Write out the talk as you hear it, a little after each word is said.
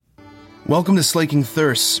Welcome to Slaking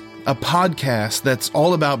Thirsts, a podcast that's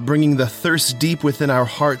all about bringing the thirst deep within our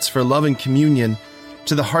hearts for love and communion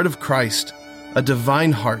to the heart of Christ, a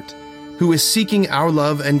divine heart, who is seeking our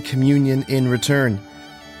love and communion in return.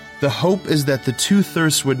 The hope is that the two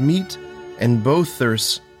thirsts would meet and both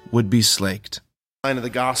thirsts would be slaked. Line of the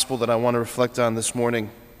gospel that I want to reflect on this morning.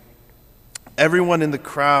 Everyone in the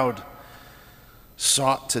crowd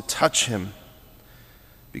sought to touch him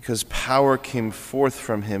because power came forth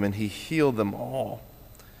from him and he healed them all.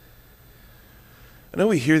 I know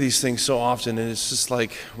we hear these things so often and it's just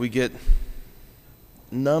like we get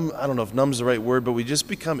numb. I don't know if numb's the right word, but we just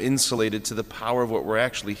become insulated to the power of what we're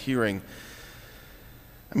actually hearing.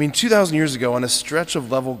 I mean, 2,000 years ago, on a stretch of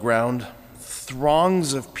level ground,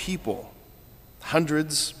 throngs of people,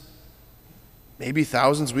 hundreds, maybe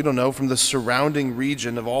thousands, we don't know, from the surrounding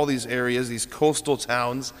region of all these areas, these coastal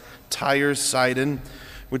towns, Tyre, Sidon,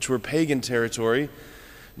 which were pagan territory,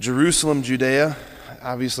 Jerusalem, Judea,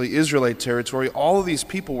 obviously Israelite territory. All of these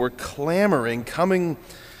people were clamoring, coming,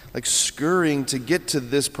 like scurrying to get to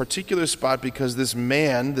this particular spot because this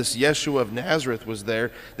man, this Yeshua of Nazareth, was there.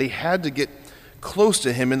 They had to get close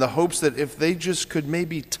to him in the hopes that if they just could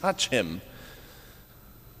maybe touch him,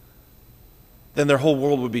 then their whole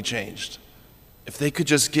world would be changed. If they could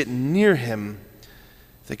just get near him,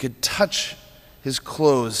 if they could touch his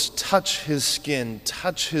clothes, touch his skin,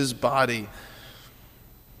 touch his body,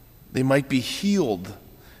 they might be healed.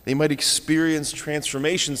 They might experience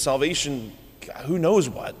transformation, salvation, who knows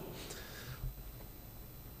what.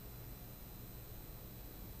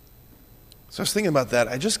 So I was thinking about that.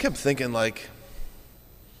 I just kept thinking, like,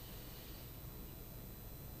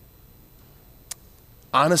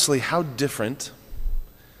 honestly, how different,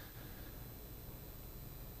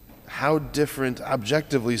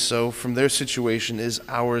 objectively so, from their situation is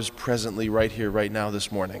ours presently, right here, right now,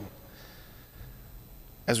 this morning,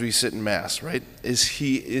 as we sit in Mass, right? Is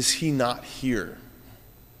he not here?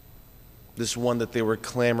 This one that they were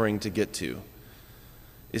clamoring to get to.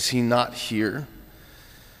 Is he not here?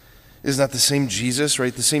 Is not the same Jesus,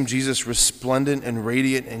 right? The same Jesus, resplendent and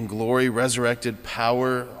radiant in glory, resurrected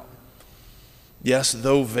power. Yes,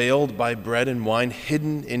 though veiled by bread and wine,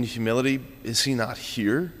 hidden in humility, is he not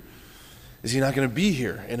here? Is he not going to be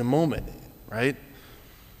here in a moment, right?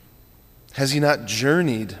 Has he not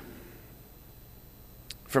journeyed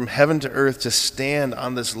from heaven to earth to stand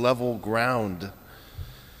on this level ground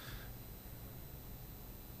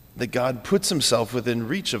that God puts himself within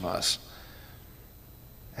reach of us?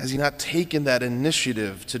 Has he not taken that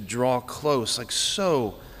initiative to draw close, like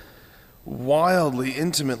so wildly,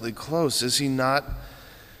 intimately close? Is he not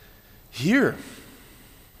here?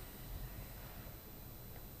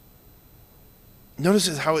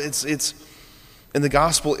 Notice how it's in the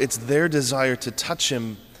gospel, it's their desire to touch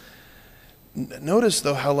him. Notice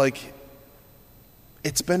though how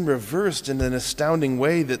it's been reversed in an astounding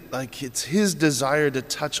way that it's his desire to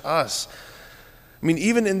touch us. I mean,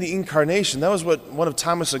 even in the incarnation, that was what one of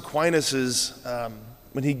Thomas Aquinas's,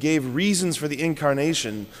 when he gave reasons for the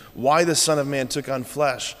incarnation, why the Son of Man took on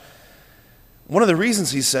flesh. One of the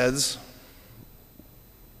reasons he says,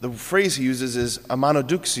 the phrase he uses is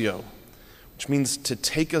amanoduxio, which means to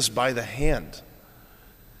take us by the hand.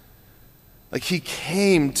 Like he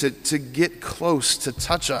came to get close, to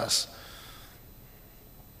touch us,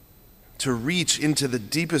 to reach into the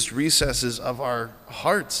deepest recesses of our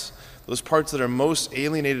hearts, those parts that are most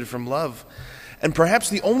alienated from love. And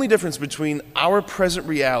perhaps the only difference between our present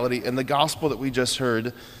reality and the gospel that we just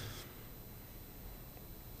heard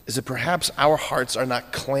is that perhaps our hearts are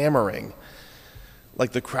not clamoring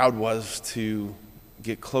like the crowd was to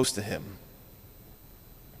get close to him.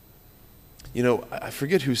 You know, I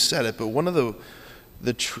forget who said it, but one of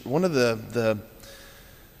the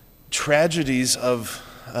tragedies of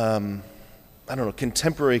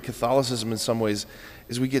contemporary Catholicism in some ways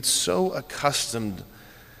is we get so accustomed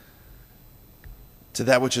to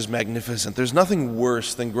that which is magnificent. There's nothing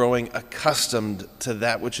worse than growing accustomed to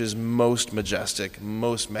that which is most majestic,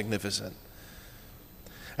 most magnificent.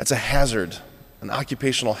 That's a hazard, an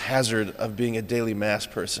occupational hazard of being a daily Mass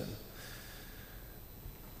person.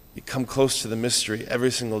 You come close to the mystery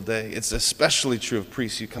every single day. It's especially true of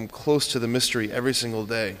priests. You come close to the mystery every single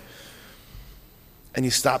day. And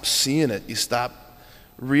you stop seeing it. You stop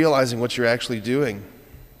realizing what you're actually doing.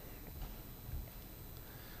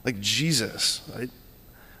 Like Jesus, right?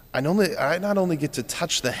 I not only get to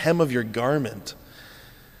touch the hem of your garment,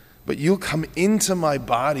 but you'll come into my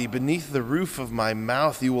body, beneath the roof of my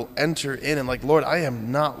mouth. You will enter in. And like, Lord, I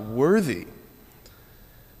am not worthy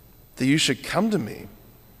that you should come to me.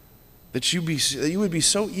 That you would be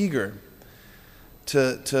so eager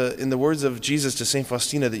to, in the words of Jesus to St.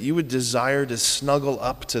 Faustina, that you would desire to snuggle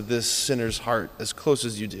up to this sinner's heart as close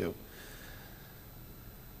as you do.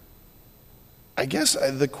 I guess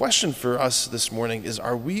the question for us this morning is,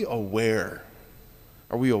 are we aware?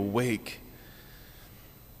 Are we awake?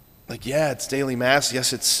 Like, yeah, it's daily Mass.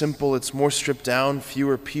 Yes, it's simple. It's more stripped down,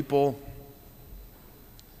 fewer people.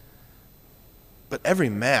 But every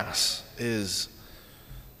Mass is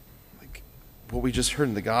like what we just heard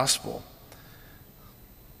in the Gospel.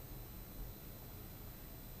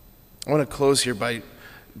 I want to close here by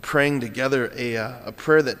praying together a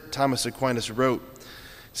prayer that Thomas Aquinas wrote.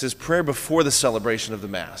 It says, prayer before the celebration of the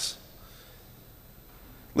Mass.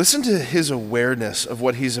 Listen to his awareness of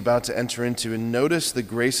what he's about to enter into and notice the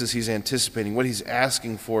graces he's anticipating, what he's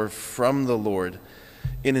asking for from the Lord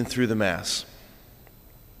in and through the Mass.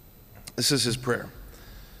 This is his prayer.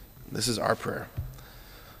 This is our prayer.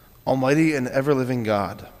 Almighty and ever-living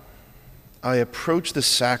God, I approach the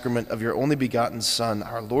sacrament of your only begotten Son,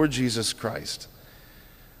 our Lord Jesus Christ.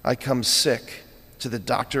 I come sick to the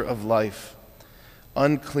doctor of life,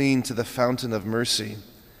 unclean to the fountain of mercy,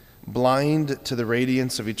 blind to the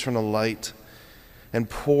radiance of eternal light, and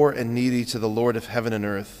poor and needy to the Lord of heaven and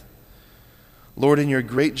earth. Lord, in your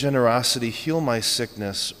great generosity, heal my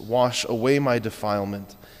sickness, wash away my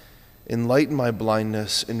defilement, enlighten my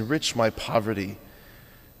blindness, enrich my poverty,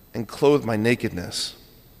 and clothe my nakedness.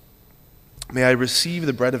 May I receive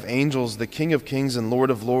the bread of angels, the King of kings and Lord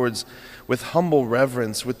of lords, with humble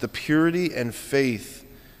reverence, with the purity and faith,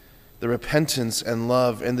 the repentance and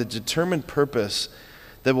love, and the determined purpose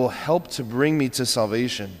that will help to bring me to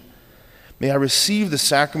salvation. May I receive the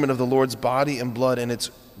sacrament of the Lord's body and blood in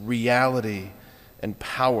its reality and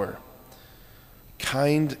power.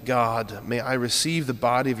 Kind God, may I receive the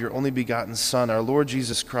body of your only begotten Son, our Lord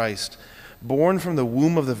Jesus Christ, born from the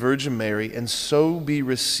womb of the Virgin Mary, and so be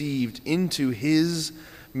received into his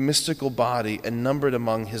mystical body and numbered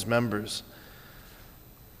among his members.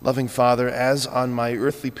 Loving Father, as on my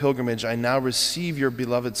earthly pilgrimage I now receive your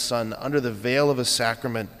beloved Son under the veil of a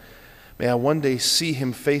sacrament, may I one day see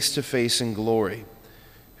him face to face in glory,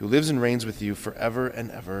 who lives and reigns with you forever and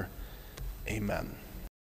ever. Amen.